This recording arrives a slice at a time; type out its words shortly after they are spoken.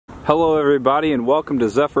Hello everybody and welcome to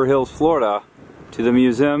Zephyrhills, Florida, to the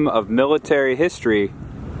Museum of Military History,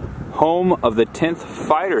 home of the 10th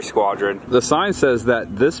Fighter Squadron. The sign says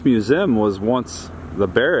that this museum was once the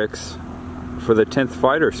barracks for the 10th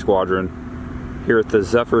Fighter Squadron here at the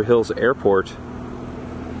Zephyrhills Airport.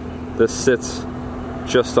 This sits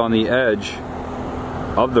just on the edge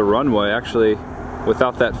of the runway. Actually,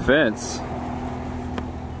 without that fence,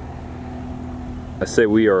 I say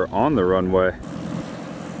we are on the runway.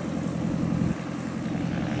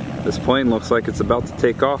 This plane looks like it's about to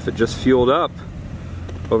take off. It just fueled up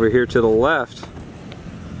over here to the left,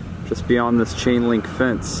 just beyond this chain link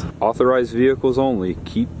fence. Authorized vehicles only,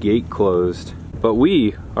 keep gate closed. But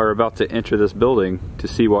we are about to enter this building to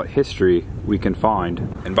see what history we can find.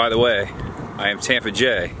 And by the way, I am Tampa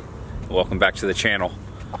J. Welcome back to the channel.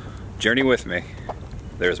 Journey with me.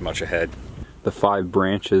 There's much ahead. The 5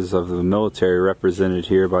 branches of the military represented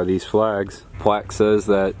here by these flags. Plaque says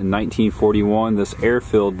that in 1941 this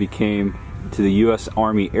airfield became to the U.S.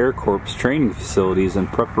 Army Air Corps training facilities in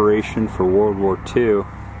preparation for World War II.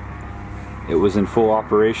 It was in full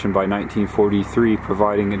operation by 1943,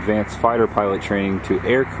 providing advanced fighter pilot training to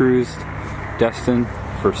air crews destined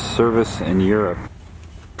for service in Europe.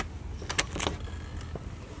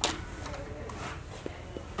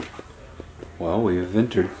 Well, we have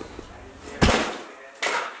entered.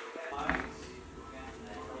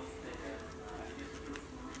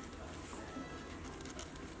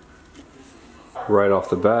 Right off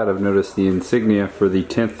the bat, I've noticed the insignia for the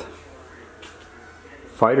 10th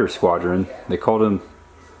Fighter Squadron. They called them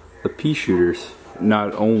the peashooters.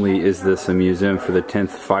 Not only is this a museum for the 10th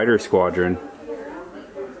Fighter Squadron,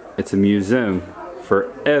 it's a museum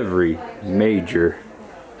for every major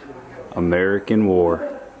American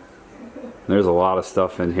war. There's a lot of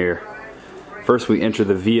stuff in here. First we enter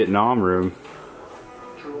the Vietnam room,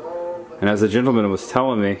 and as the gentleman was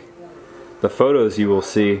telling me, the photos you will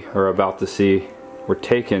see, or about to see, were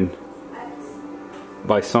taken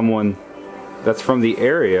by someone that's from the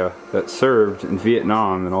area that served in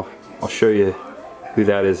Vietnam, and I'll show you who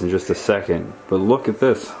that is in just a second. But look at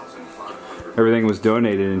this. Everything was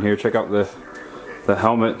donated in here. Check out the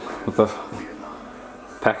helmet with a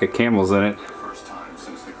pack of camels in it,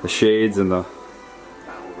 the shades and the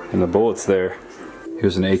bullets there.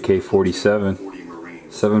 Here's an AK-47.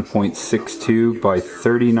 7.62 by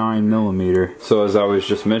 39 millimeter. So as I was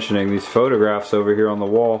just mentioning, these photographs over here on the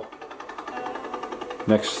wall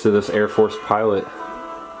next to this Air Force pilot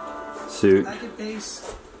suit.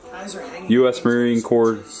 U.S. Marine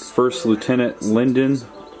Corps First Lieutenant Lyndon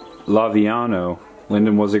Laviano.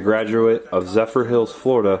 Lyndon was a graduate of Zephyrhills,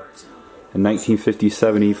 Florida. In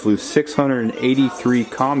 1957 he flew 683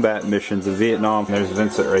 combat missions in Vietnam. There's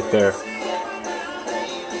Vincent right there.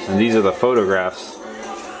 And these are the photographs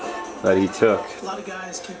that he took. A lot of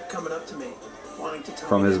guys keep coming up to me wanting to tell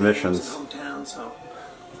from me his missions. Hometown, so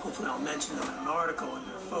hopefully I'll mention them in an article and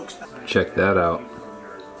their folks. Check that out.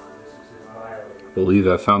 I believe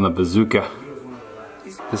I found the bazooka.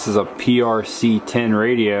 This is a PRC-10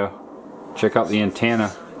 radio. Check out the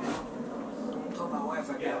antenna.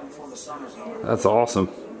 That's awesome.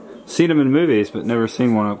 Seen them in movies, but never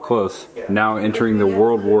seen one up close. Now entering the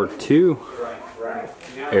World War II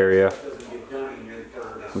area.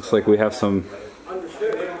 Looks like we have some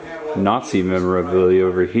Nazi memorabilia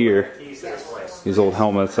over here. These old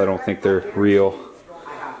helmets, I don't think they're real.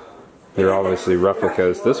 They're obviously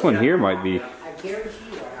replicas. This one here might be...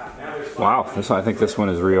 Wow, I think this one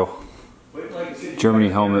is real. Germany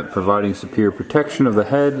helmet providing superior protection of the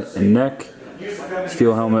head and neck.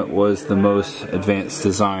 Steel helmet was the most advanced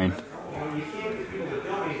design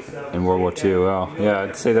in World War II. Wow, yeah,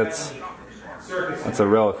 I'd say that's a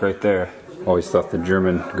relic right there. Always thought the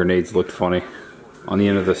German grenades looked funny. On the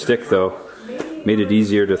end of the stick though, made it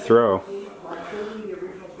easier to throw.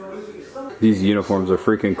 These uniforms are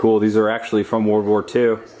freaking cool. These are actually from World War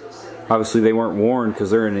II. Obviously they weren't worn because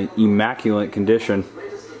they're in an immaculate condition.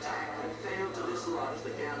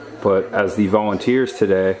 But as the volunteers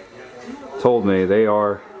today told me, they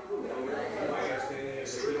are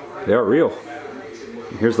real.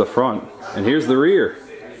 And here's the front, and here's the rear.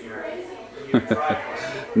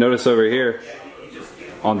 Notice over here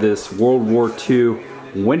on this World War II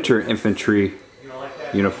winter infantry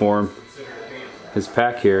uniform, his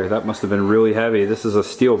pack here, that must have been really heavy. This is a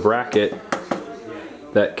steel bracket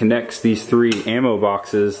that connects these 3 ammo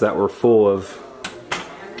boxes that were full of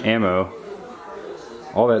ammo.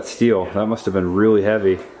 All that steel, that must have been really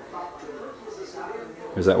heavy.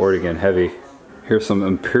 There's that word again, heavy. Here's some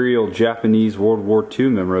Imperial Japanese World War II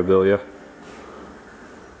memorabilia.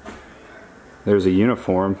 There's a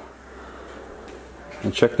uniform.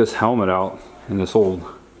 And check this helmet out in this old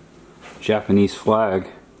Japanese flag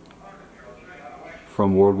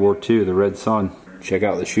from World War II, the Red Sun. Check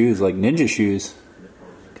out the shoes, like ninja shoes.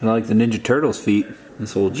 Kind of like the Ninja Turtles feet.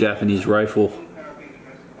 This old Japanese rifle.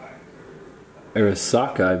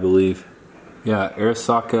 Arisaka, I believe. Yeah,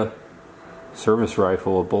 Arisaka service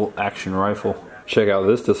rifle, a bolt action rifle. Check out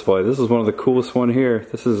this display. This is one of the coolest one here.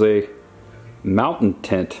 This is a mountain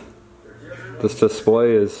tent. This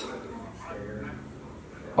display is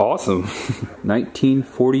awesome.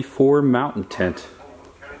 1944 mountain tent.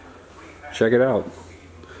 Check it out.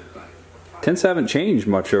 Tents haven't changed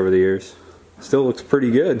much over the years. Still looks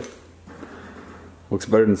pretty good. Looks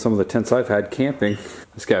better than some of the tents I've had camping.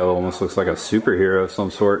 This guy almost looks like a superhero of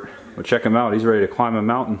some sort. But check him out, he's ready to climb a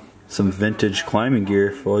mountain. Some vintage climbing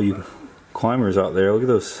gear for all you climbers out there. Look at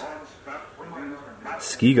those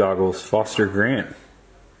ski goggles, Foster Grant.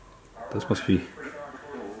 Those must be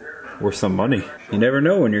worth some money. You never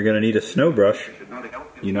know when you're gonna need a snow brush.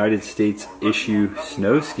 United States issue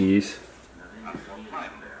snow skis.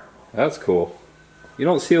 That's cool. You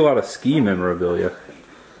don't see a lot of ski memorabilia.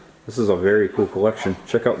 This is a very cool collection.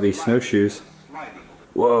 Check out these snowshoes.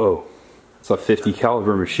 Whoa, it's a 50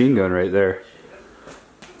 caliber machine gun right there.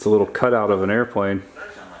 It's a little cutout of an airplane.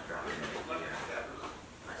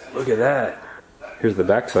 Look at that. Here's the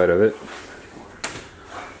backside of it.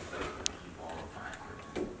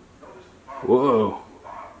 Whoa.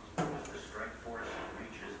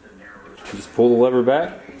 Just pull the lever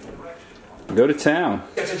back and go to town.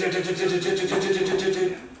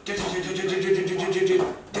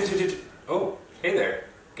 Oh, hey there,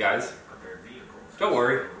 guys. Don't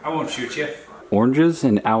worry, I won't shoot you. Oranges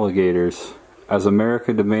and alligators. As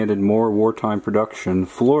America demanded more wartime production,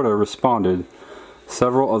 Florida responded.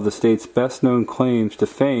 Several of the state's best-known claims to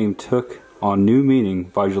fame took on new meaning.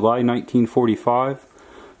 By July 1945,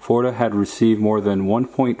 Florida had received more than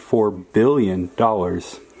 $1.4 billion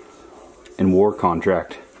in war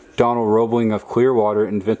contract. Donald Roebling of Clearwater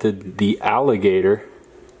invented the alligator,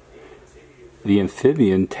 the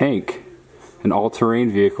amphibian tank, an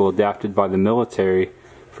all-terrain vehicle adapted by the military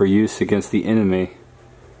for use against the enemy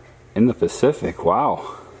in the Pacific.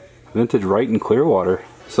 Wow. Invented right in Clearwater.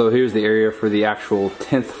 So here's the area for the actual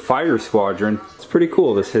 10th Fighter Squadron. It's pretty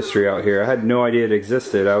cool, this history out here. I had no idea it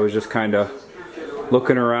existed. I was just kind of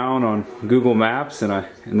looking around on Google Maps and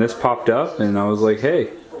this popped up and I was like,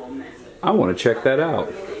 hey, I want to check that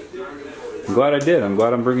out. I'm glad I did. I'm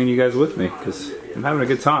glad I'm bringing you guys with me because I'm having a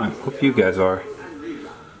good time. Hope you guys are.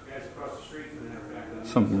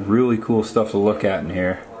 Some really cool stuff to look at in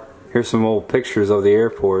here. Here's some old pictures of the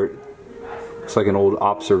airport. Looks like an old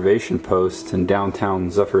observation post in downtown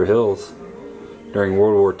Zephyrhills during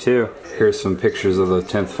World War II. Here's some pictures of the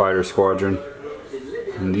 10th Fighter Squadron.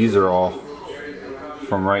 And these are all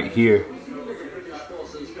from right here.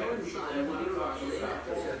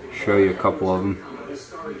 Show you a couple of them.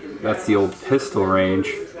 That's the old pistol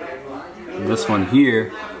range. And this one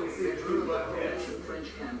here,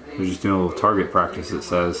 they're just doing a little target practice, it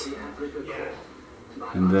says.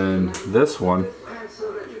 And then this one,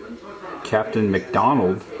 Captain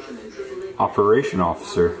McDonald, Operation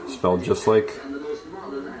Officer, spelled just like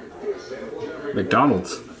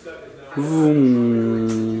McDonald's.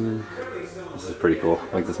 Ooh. This is pretty cool.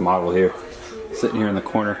 I like this model here, sitting here in the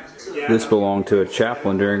corner. This belonged to a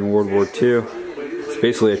chaplain during World War II. It's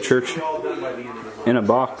basically a church in a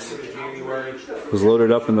box. It was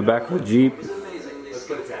loaded up in the back of a Jeep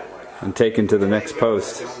and taken to the next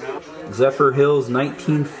post. Zephyrhills,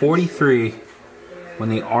 1943, when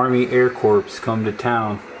the Army Air Corps come to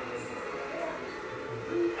town.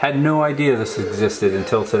 Had no idea this existed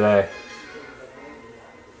until today.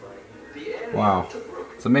 Wow,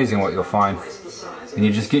 it's amazing what you'll find. And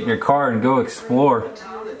you just get in your car and go explore.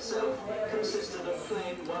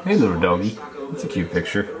 Hey little doggy, that's a cute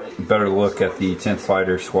picture. Better look at the 10th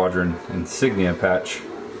Fighter Squadron insignia patch.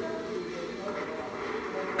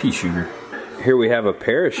 Pea shooter. Here we have a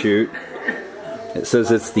parachute. It says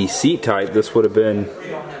it's the seat type. This would have been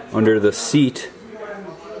under the seat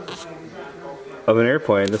of an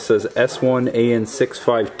airplane. This says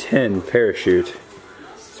S1AN6510 parachute.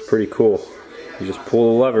 It's pretty cool. You just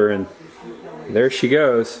pull the lever and there she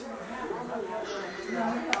goes.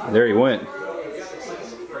 There he went.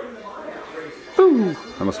 Boo!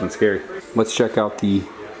 That must have been scary. Let's check out the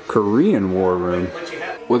Korean War room.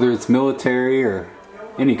 Whether it's military or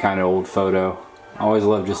any kind of old photo, I always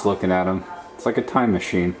love just looking at them. It's like a time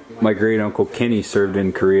machine. My great uncle Kenny served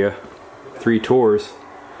in Korea, 3 tours.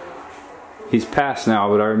 He's passed now,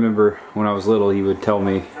 but I remember when I was little he would tell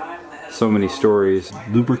me so many stories.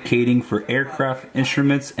 Lubricating for aircraft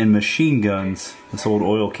instruments and machine guns. This old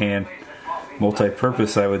oil can.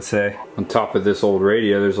 multi-purpose, I would say. On top of this old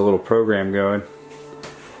radio, there's a little program going.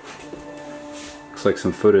 Looks like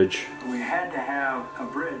some footage. We had to have a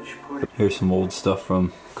bridge put. Here's some old stuff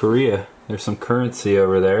from Korea. There's some currency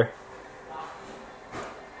over there.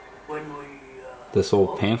 This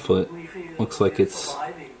old pamphlet looks like it's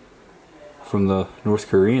from the North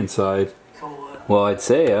Korean side. Well, I'd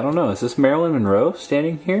say, I don't know, is this Marilyn Monroe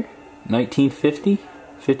standing here? 1950?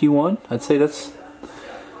 51? I'd say that's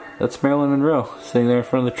Marilyn Monroe sitting there in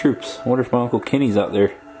front of the troops. I wonder if my Uncle Kenny's out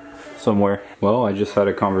there somewhere. Well, I just had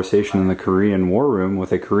a conversation in the Korean War Room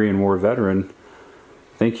with a Korean War veteran.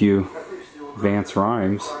 Thank you, Vance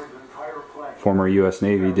Rhymes, former U.S.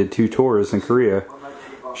 Navy, did 2 tours in Korea.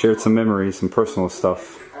 Shared some memories, some personal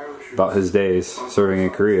stuff about his days serving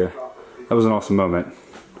in Korea. That was an awesome moment.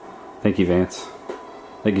 Thank you, Vance.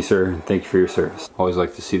 Thank you, sir, and thank you for your service. Always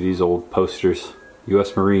like to see these old posters.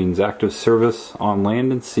 U.S. Marines, active service on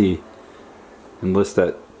land and sea. Enlist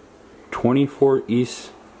at 24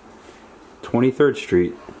 East 23rd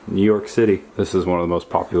Street, New York City. This is one of the most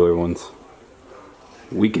popular ones.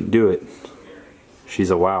 We can do it. She's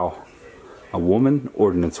a wow. A woman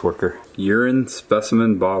ordnance worker. Urine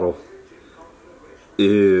specimen bottle.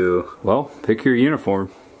 Ew. Well, pick your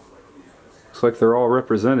uniform. Looks like they're all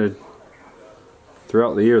represented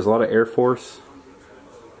throughout the years. A lot of Air Force.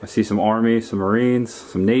 I see some Army, some Marines,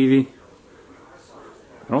 some Navy.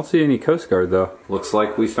 I don't see any Coast Guard though. Looks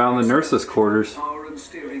like we found the nurses' quarters.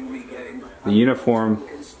 The uniform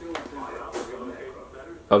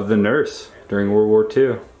of the nurse during World War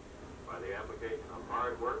II.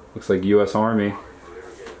 Looks like U.S. Army.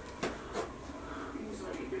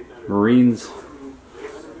 Marines.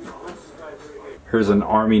 Here's an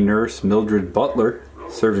Army nurse, Mildred Butler,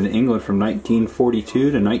 served in England from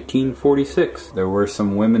 1942 to 1946. There were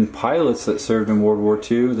some women pilots that served in World War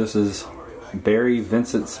II. This is Barry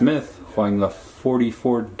Vincent Smith flying the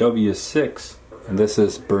 44W6. And this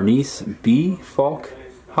is Bernice B. Falk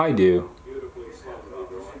Hydew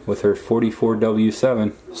with her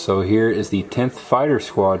 44W7. So here is the 10th Fighter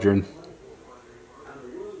Squadron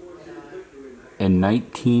in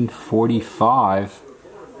 1945,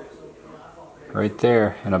 right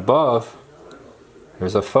there. And above,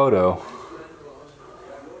 there's a photo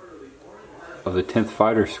of the 10th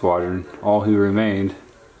Fighter Squadron, all who remained,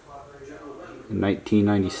 in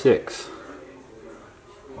 1996.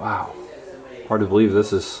 Wow. Hard to believe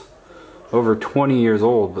this is over 20 years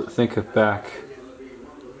old, but think of back.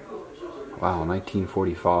 Wow,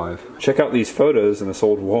 1945. Check out these photos in this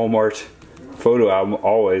old Walmart photo album,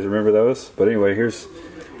 always. Remember those? But anyway, here's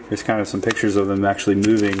kind of some pictures of them actually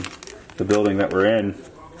moving the building that we're in.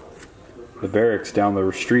 The barracks down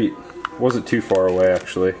the street. It wasn't too far away,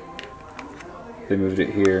 actually. They moved it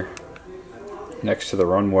here, next to the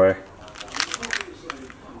runway.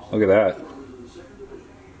 Look at that.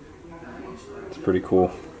 It's pretty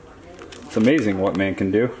cool. It's amazing what man can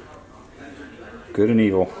do. Good and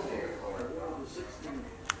evil.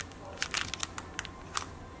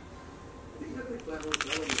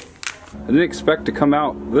 I didn't expect to come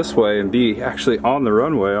out this way and be actually on the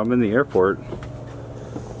runway. I'm in the airport.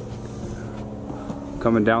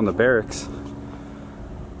 Coming down the barracks.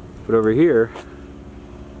 But over here,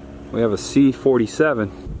 we have a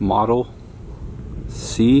C-47 model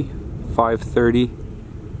C-530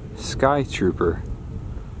 Sky Trooper.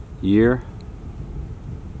 Year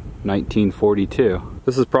 1942.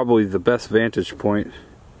 This is probably the best vantage point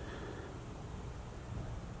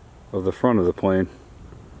of the front of the plane.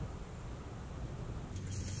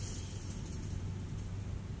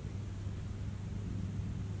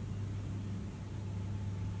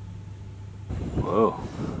 Whoa.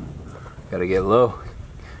 Gotta get low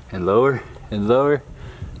and lower and lower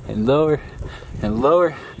and lower and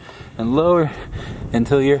lower and lower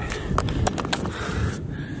until you're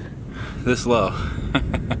this low.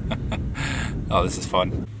 Oh, this is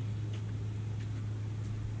fun.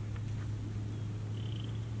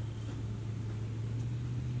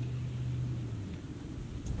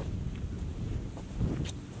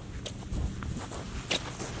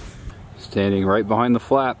 Standing right behind the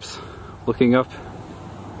flaps, looking up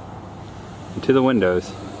into the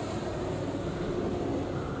windows.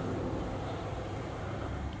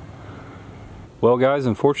 Well guys,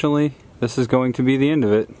 unfortunately this is going to be the end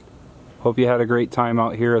of it. Hope you had a great time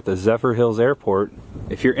out here at the Zephyrhills Airport.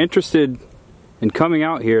 If you're interested in coming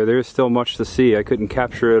out here, there's still much to see. I couldn't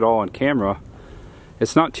capture it all on camera.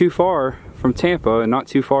 It's not too far from Tampa and not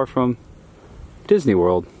too far from Disney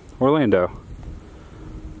World, Orlando.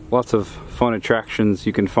 Lots of fun attractions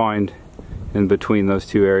you can find in between those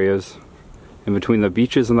two areas, in between the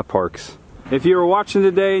beaches and the parks. If you were watching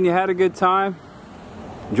today and you had a good time,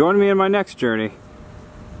 Join me in my next journey.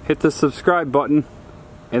 Hit the subscribe button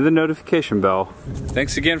and the notification bell.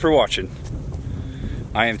 Thanks again for watching.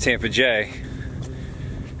 I am Tampa J,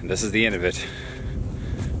 and this is the end of it.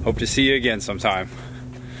 Hope to see you again sometime.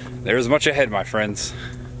 There's much ahead, my friends.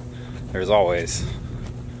 There's always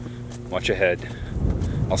much ahead.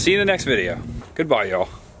 I'll see you in the next video. Goodbye, y'all.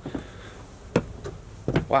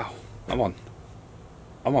 Wow, I'm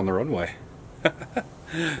on the runway.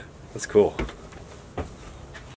 That's cool.